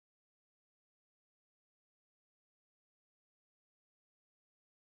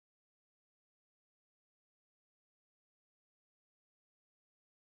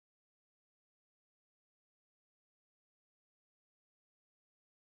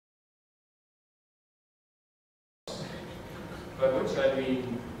by which I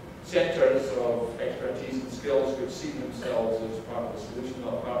mean centres of expertise and skills which see themselves as part of the solution,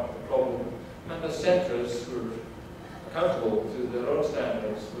 not part of the problem, and the centres who are accountable to their own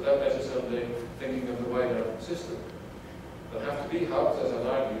standards without necessarily thinking of the wider system. There have to be hubs, as I'll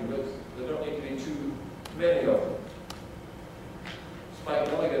argue, but there don't need to be too many of them.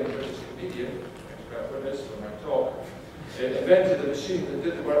 Spike Milligan, the British comedian, expert witness for my talk, invented a machine that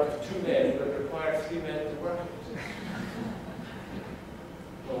did the work of 2 men but required 3 men to work it.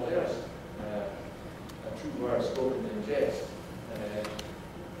 Well, there's a true word spoken in jest.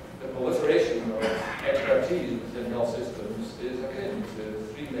 The proliferation of expertise within health systems is akin to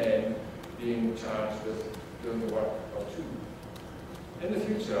 3 men being charged with doing the work of 2. In the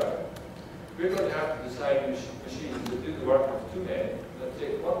future, we're going to have to design machines that do the work of 2 men that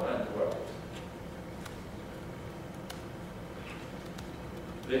take 1 man to work it.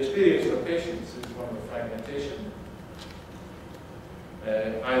 The experience of patients is one of fragmentation,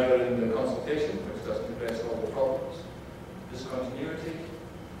 either in the consultation, which doesn't address all the problems, discontinuity,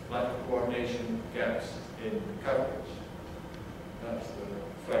 lack of coordination, gaps in coverage. That's the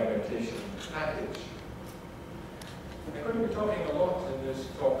fragmentation package. I'm going to be talking a lot in this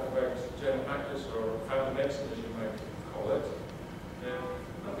talk about general practice, or family medicine, as you might call it,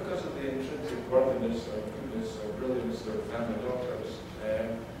 not because of the intrinsic worthiness or goodness or brilliance of family doctors.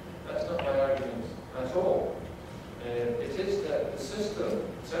 That's not my argument at all. It is that the system,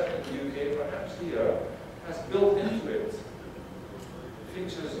 certainly in the UK, perhaps here, has built into it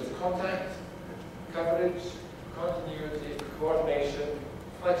features of contact, coverage, continuity, coordination,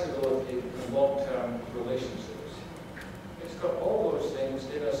 flexibility, and long-term relationships. It's got all those things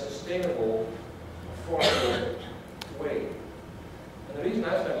in a sustainable, affordable way. And the reason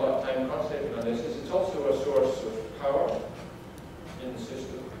I spend a lot of time concentrating on this is it's also a source of power in the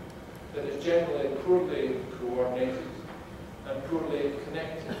system that is generally poorly coordinated and poorly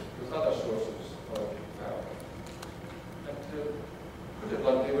connected with other sources of power. And to put it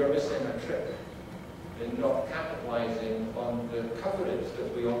bluntly, we're missing a trick in not capitalizing on the coverage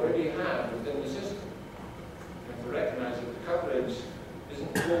that we already have within the system. We have to recognize that the coverage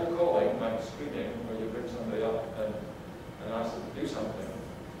isn't cold calling like screening, where you bring somebody up and ask them to do something.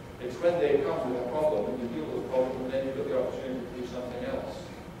 It's when they come with a problem and you deal with the problem, and then you've got the opportunity to do something else.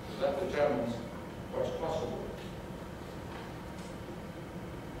 So that determines what's possible.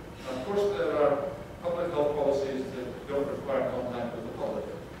 And of course, there are public health policies that don't require contact with the public.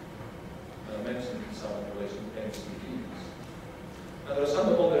 I mentioned some in relation to NCDs. And there are some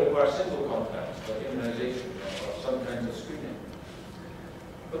that only require single contacts, like immunization or some kinds of screening.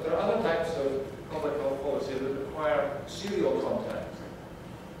 But there are other types of public health policy that require serial contact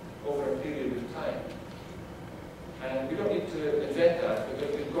over a period of time. And we don't need to invent that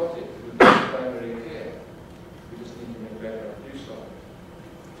because we've got it with primary care. We just need to make better use of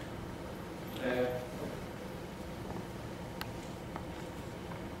it.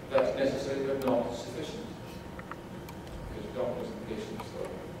 That's necessary but not sufficient. Because doctors and patients or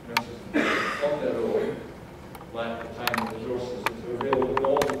nurses on their own lack the time and resources that are available in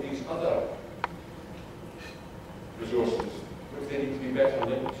all of these other resources, which they need to be better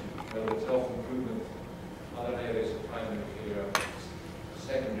linked to, whether it's health improvement, other areas of primary care,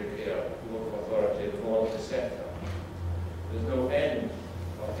 secondary care, local authority, the voluntary sector. There's no end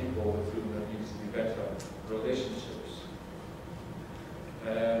of people with whom there needs to be better relationships.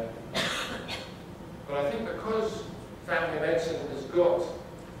 But I think because family medicine has got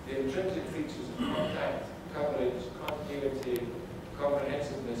the intrinsic features of contact, coverage, continuity,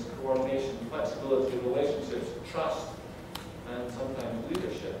 comprehensiveness, coordination, flexibility, relationships, trust, and sometimes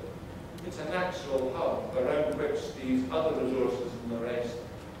leadership, it's a natural hub around which these other resources and the rest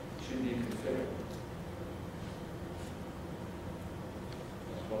should be configured.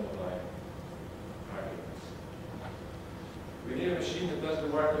 That's one of my arguments. We need a machine that does the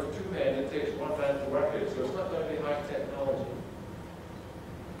work of 2 men and takes 1 man to work it, so it's not going to be high technology.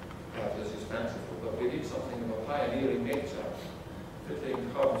 Perhaps this is fanciful, but we need something of a pioneering nature, fitting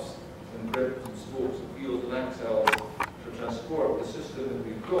hubs and ribs and spokes and wheels and axles to transport the system that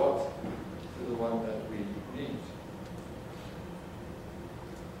we've got to the one that we need.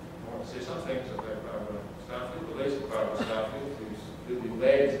 I want to say some things about Barbara Stafford, the late Barbara Stafford, who's really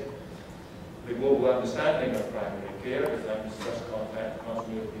led the global understanding of primary care, defines trust, contact,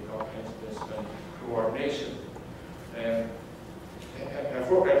 continuity, comprehensiveness, and coordination. Her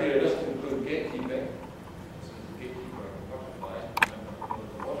 4 criteria doesn't include gatekeeping. This is a gatekeeper butterfly.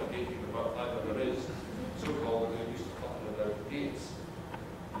 There's a lot of gatekeeper butterfly, but there is so-called, they used to talk about gates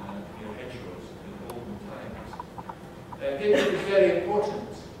near hedgerows in olden times. Gatekeeping is very important.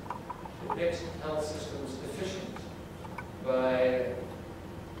 It makes health systems efficient. by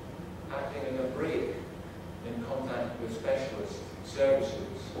acting as a brake in contact with specialist services.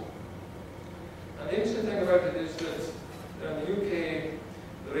 And the interesting thing about it is that in the UK,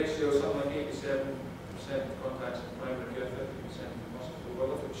 the ratio is something like 87% of contacts in primary care, 50% in hospital.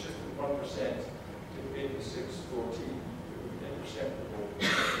 Well, if it shifted 1% to 86-14, it would be imperceptible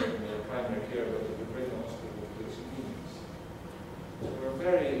in primary care, but it would bring the hospital to its knees. So we're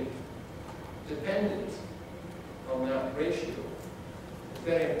very dependent on that ratio. It's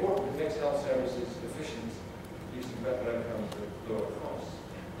very important. It makes health services efficient, using better outcomes with lower costs.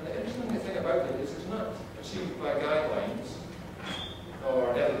 And the interesting thing about it is it's not achieved by guidelines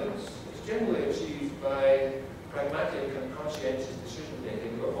or evidence. It's generally achieved by pragmatic and conscientious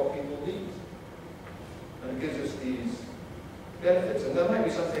decision-making about what people need. And it gives us these benefits. And there might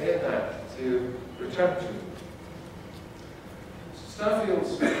be something in that to return to.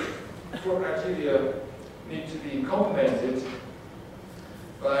 Starfield's core criteria need to be complemented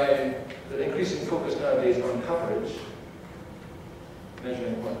by the increasing focus nowadays on coverage,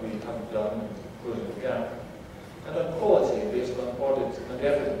 measuring what we haven't done and closing the gap, and on quality based on audit and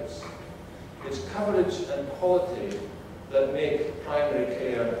evidence. It's coverage and quality that make primary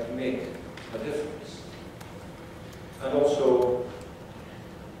care make a difference. And also,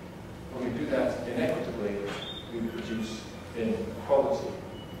 when we do that inequitably, we produce inequality.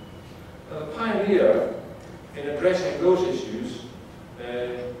 The pioneer in addressing those issues,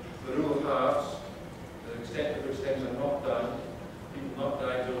 the rule of halves, the extent to which things are not done, people not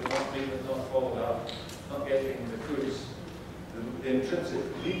diagnosed, not treated, not followed up, not getting the goods, the intrinsic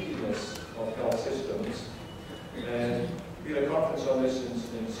leakiness of health systems. We had a conference on this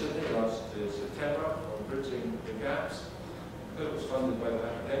in Sydney last September on bridging the gaps. It was funded by the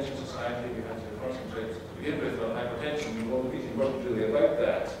Hypertension Society. We had to concentrate to begin with on hypertension, although the meeting wasn't really about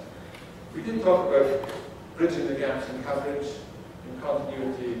that. We did talk about bridging the gaps in coverage, in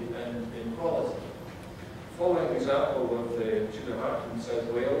continuity, and in quality. Following the example of the Tudor Heart in South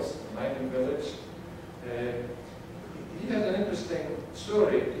Wales, the mining village, he had an interesting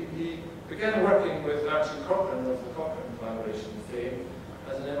story. He began working with Archie Cochrane of the Cochrane Collaboration fame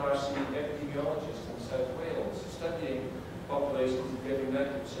as an MRC epidemiologist in South Wales, studying populations and getting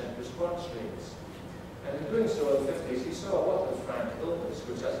 90% response rates. And in doing so in the 50s, he saw a lot of frank illness,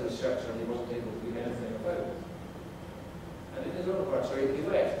 which as a researcher he wasn't able to do anything about. And in his own words, so he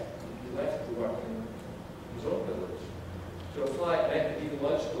left. He left to work in his own village to apply an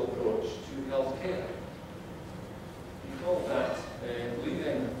epidemiological approach to healthcare. He called that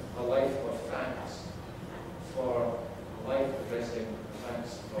leading a life of facts for a life addressing the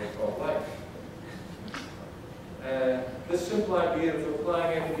facts of life. This simple idea of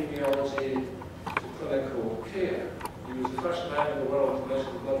applying epidemiology to clinical care. He was the first man in the world to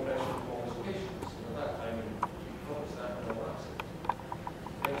measure the blood pressure of homeless patients. And at that time, he published that in Alaska.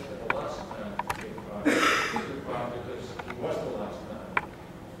 Thanks to the last man to take part. He took part because he was the last man.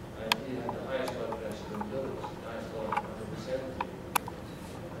 And he had the highest blood pressure in the village, the highest blood pressure 170.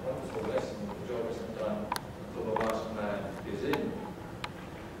 A wonderful lesson that the job isn't done until the last man is in.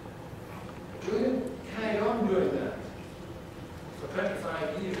 Julian carried on doing that for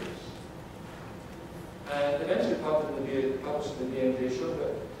 25 years. And eventually published in the BMJ showed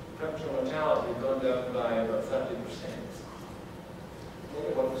that premature mortality had gone down by about 30%.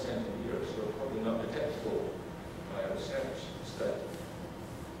 Only 1% a year, so probably not detectable by a research study.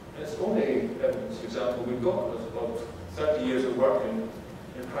 And it's the only evidence example we've got of 30 years of work in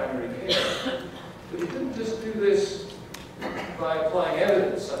primary care. But he didn't just do this by applying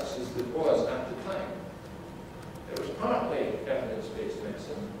evidence such as it was at the time. It was partly evidence-based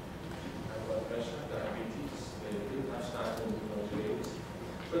medicine, high blood pressure, diabetes, they didn't have statins in those days.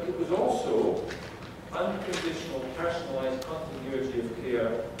 But it was also unconditional, personalized continuity of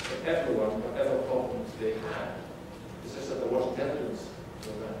care for everyone, whatever problems they had. It's just that there wasn't evidence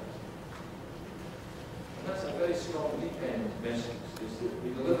for that. And that's a very strong deep-end message, is that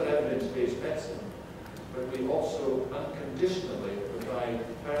we deliver evidence-based medicine, but we also unconditionally provide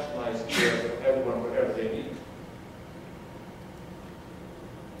personalized care for everyone, whatever they need.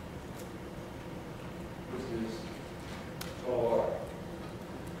 This is for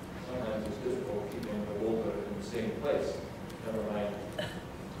sometimes it's difficult keeping the boulder in the same place, never mind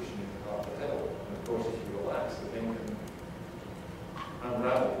pushing it off the hill. And of course, if you relax, the thing can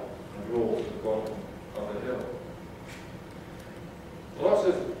unravel and roll to the bottom of the hill. Lots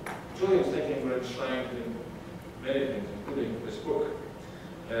of Julian's thinking were enshrined in many things, including this book.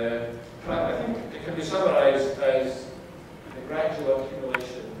 I think it can be summarized as a gradual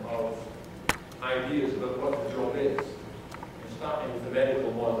accumulation of ideas about what the job is, starting with the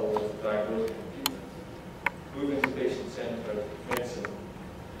medical model of diagnosing and treatment. moving to patient-centred medicine,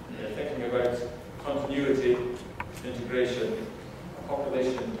 thinking about continuity, integration, a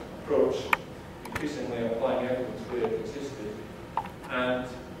population approach, increasingly applying evidence where it existed, and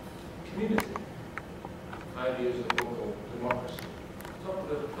community, ideas of local democracy. Top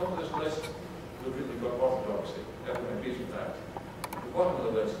of this list, we've really got orthodoxy. Everyone agrees with that. At the bottom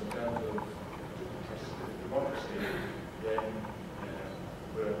of the list, in terms of democracy, then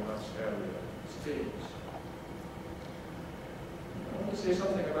we're at a much earlier stage. I want to say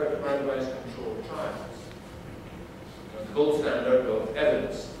something about randomized controlled trials. The gold standard of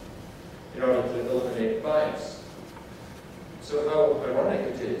evidence in order to eliminate bias. So how ironic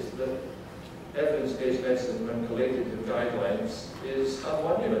it is that evidence-based medicine, when collated in guidelines, is a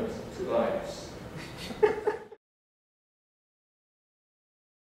monument to bias.